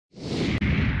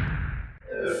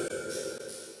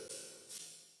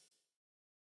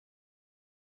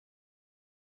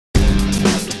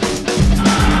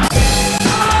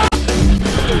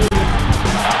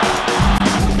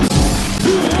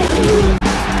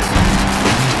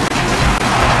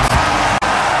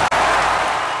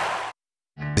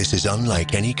This is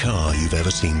unlike any car you've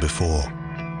ever seen before,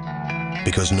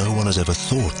 because no one has ever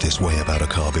thought this way about a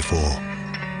car before.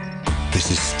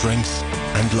 This is strength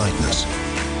and lightness.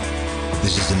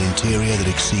 This is an interior that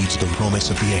exceeds the promise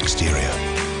of the exterior.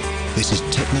 This is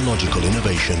technological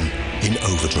innovation in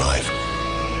overdrive.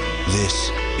 This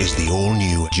is the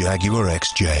all-new Jaguar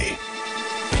XJ.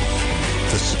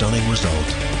 The stunning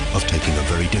result of taking a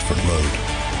very different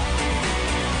road.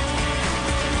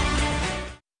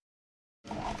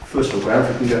 First of all, Graham,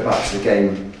 if we can go back to the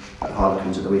game at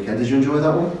Harlequins at the weekend, did you enjoy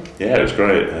that one? Yeah, it was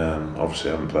great. Obviously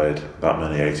I haven't played that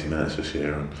many 80 minutes this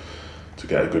year, and to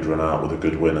get a good run out with a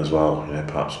good win as well,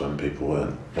 perhaps when people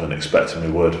weren't expecting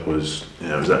we would, was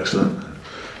was excellent.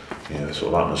 The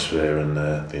sort of atmosphere and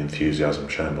the enthusiasm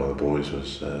shown by the boys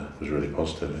was really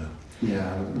positive.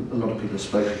 Yeah, a lot of people have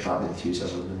spoken about the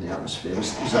enthusiasm and the atmosphere.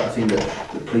 Was that the thing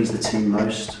that pleased the team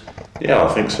most? Yeah,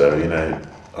 I think so.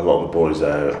 A lot of the boys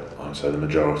there, I would say the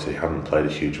majority, hadn't played a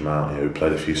huge amount. We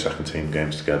played a few second team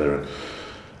games together,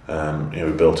 and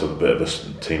we built up a bit of a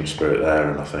team spirit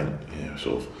there. And I think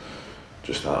sort of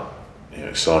just that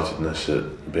excitedness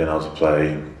at being able to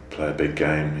play a big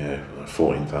game.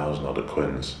 14,000 odd at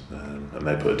Quins, and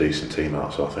they put a decent team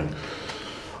out. So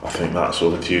I think that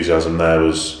sort of enthusiasm there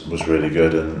was really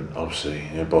good. And obviously,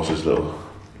 Boss's little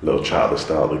chat at the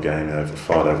start of the game,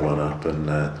 fired everyone up, and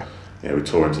we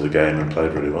tore into the game and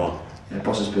played really well. Yeah,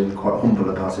 Boss has been quite humble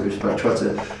about it. We've tried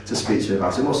to speak to him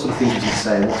about it. What sort of things was he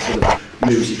saying? What sort of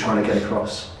moves was he trying to get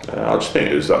across? I just think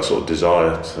it was that sort of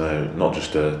desire to not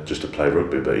just to play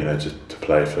rugby, but to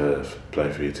play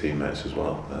for your teammates as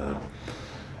well.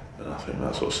 And I think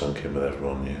that sort of sunk in with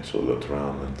everyone. You sort of looked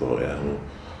around and thought,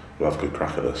 we'll have a good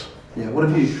crack at this. Yeah, what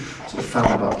have you sort of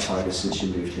found about the Tigers since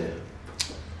you moved here?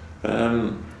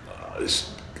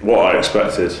 It's what I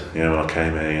expected. When I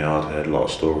came here, I'd heard a lot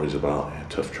of stories about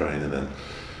tough training,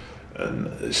 and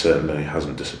it certainly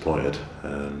hasn't disappointed.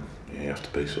 You have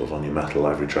to be sort of on your mettle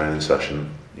every training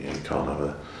session. You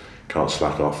can't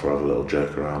slack off or have a little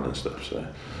joke around and stuff. So,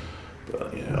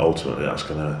 but ultimately that's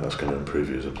gonna improve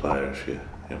you as a player if you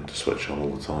have to switch on all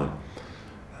the time.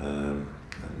 And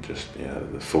just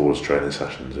the forwards training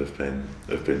sessions have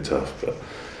been tough, but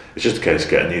it's just a case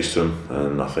of getting used to them.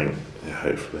 And I think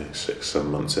hopefully 6-7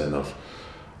 months in, I've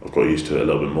got used to it a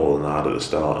little bit more than I had at the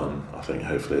start, and I think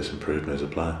hopefully it's improved me as a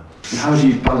player. And how do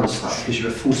you balance that? Because you're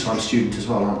a full-time student as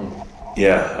well, aren't you?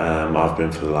 Yeah, I've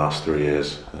been for the last 3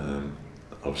 years.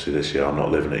 Obviously this year I'm not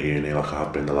living at uni like I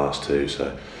have been the last 2,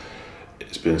 so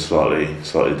it's been slightly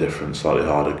different, slightly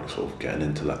harder sort of getting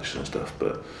into lecture and stuff,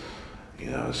 but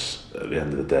at the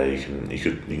end of the day you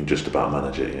can just about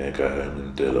manage it. Go home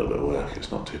and do a little bit of work.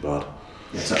 It's not too bad.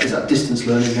 Yeah, is that distance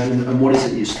learning then? And what is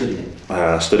it you're studying?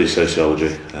 I study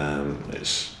sociology.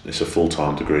 It's a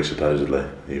full-time degree supposedly,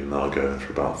 even though I go in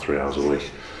for about 3 hours a week.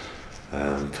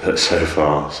 But so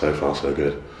far so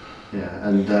good. Yeah,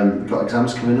 and you've got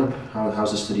exams coming up.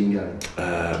 How's the studying going?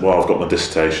 Well, I've got my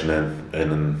dissertation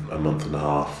in a month and a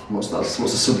half. What's the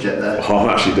subject there? Well, I'm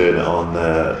actually doing it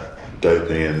on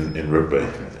doping in rugby.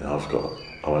 Okay.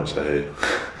 I won't say who,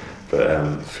 but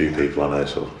a few people I know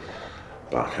sort of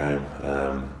back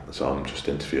home. So I'm just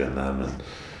interviewing them and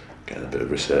getting a bit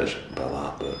of research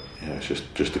about that. But it's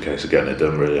just a case of getting it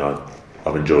done. Really,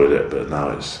 I've enjoyed it, but now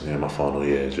it's my final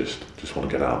year. Just want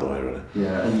to get out of the way, really.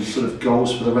 Yeah, and sort of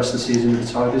goals for the rest of the season with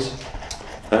the Tigers?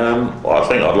 Well, I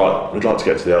think we'd like to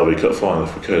get to the LV Cup final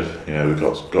if we could. We've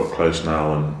got close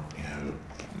now, and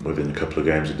within a couple of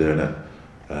games of doing it.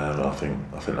 I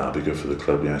think that'd be good for the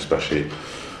club. Especially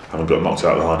having got knocked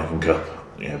out of the Heineken Cup.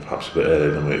 Perhaps a bit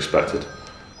earlier than we expected.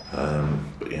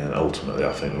 But ultimately,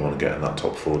 I think we want to get in that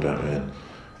top 4, don't we, and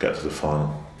get to the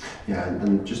final. Yeah,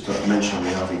 and just to mention on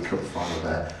the LV Cup final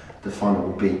there, the final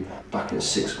will be back at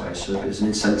 6 Way, so there's an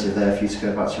incentive there for you to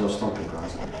go back to your stomping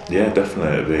grounds. Yeah,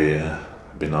 definitely.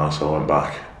 It'd be nice. I went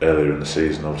back earlier in the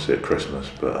season, obviously at Christmas,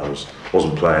 but I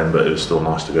wasn't playing. But it was still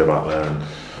nice to go back there and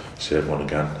see everyone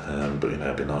again. But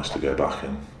it'd be nice to go back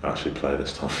and actually play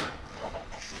this time.